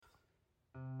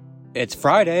It's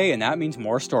Friday, and that means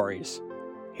more stories.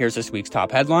 Here's this week's top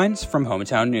headlines from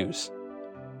Hometown News.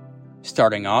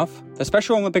 Starting off, the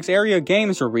Special Olympics Area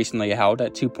Games were recently held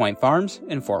at 2 Point Farms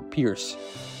in Fort Pierce.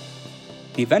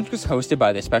 The event was hosted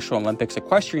by the Special Olympics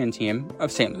equestrian team of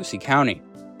St. Lucie County.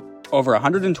 Over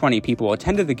 120 people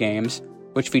attended the games,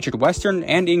 which featured Western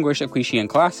and English equestrian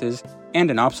classes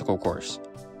and an obstacle course.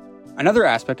 Another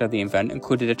aspect of the event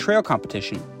included a trail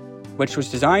competition, which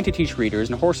was designed to teach readers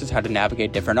and horses how to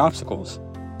navigate different obstacles.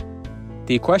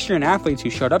 The equestrian athletes who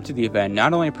showed up to the event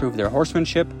not only proved their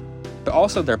horsemanship, but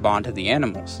also their bond to the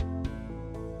animals.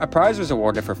 A prize was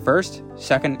awarded for first,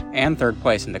 second, and third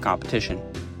place in the competition.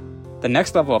 The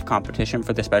next level of competition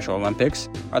for the Special Olympics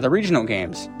are the Regional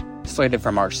Games, slated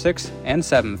for March 6th and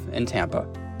 7th in Tampa.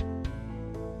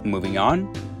 Moving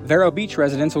on, Vero Beach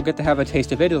residents will get to have a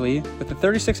taste of Italy with the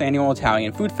 36th Annual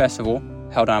Italian Food Festival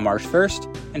held on March 1st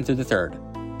and through the 3rd.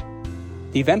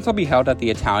 The event will be held at the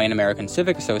Italian American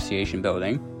Civic Association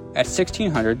building at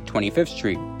 1600 25th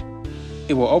Street.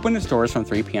 It will open its doors from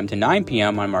 3 p.m. to 9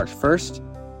 p.m. on March 1st,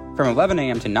 from 11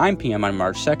 a.m. to 9 p.m. on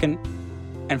March 2nd,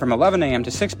 and from 11 a.m.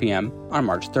 to 6 p.m. on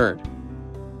March 3rd.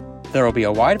 There will be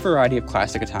a wide variety of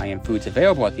classic Italian foods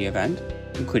available at the event,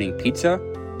 including pizza,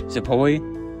 zipoli,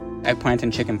 eggplant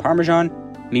and chicken parmesan,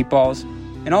 meatballs,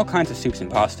 and all kinds of soups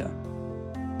and pasta.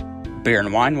 Beer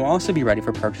and wine will also be ready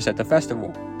for purchase at the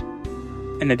festival.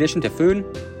 In addition to food,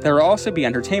 there will also be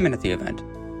entertainment at the event,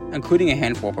 including a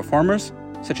handful of performers,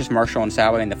 such as Marshall and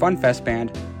Sally and the Fun Fest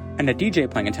Band, and a DJ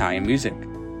playing Italian music.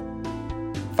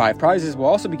 5 prizes will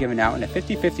also be given out in a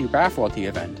 50-50 raffle at the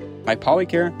event. Mike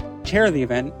Polycare, chair of the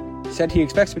event, said he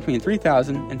expects between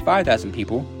 3,000 and 5,000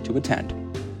 people to attend.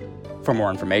 For more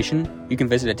information, you can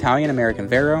visit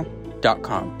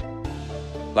ItalianAmericanVero.com.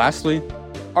 Lastly,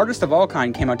 Artists of All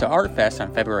Kind came out to Art Fest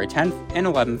on February 10th and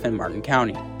 11th in Martin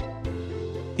County.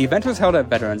 The event was held at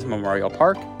Veterans Memorial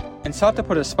Park and sought to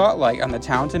put a spotlight on the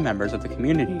talented members of the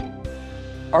community.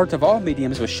 Art of all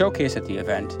mediums was showcased at the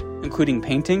event, including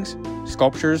paintings,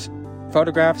 sculptures,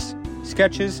 photographs,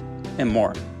 sketches, and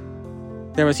more.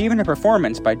 There was even a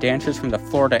performance by dancers from the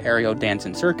Florida Aerial Dance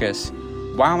and Circus,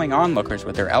 wowing onlookers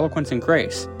with their eloquence and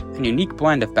grace, a unique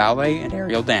blend of ballet and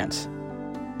aerial dance.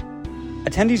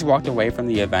 Attendees walked away from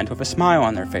the event with a smile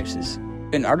on their faces,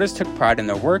 and artists took pride in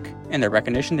their work and the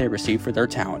recognition they received for their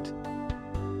talent.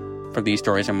 For these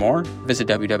stories and more, visit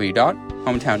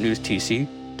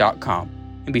www.hometownnewstc.com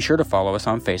and be sure to follow us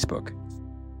on Facebook.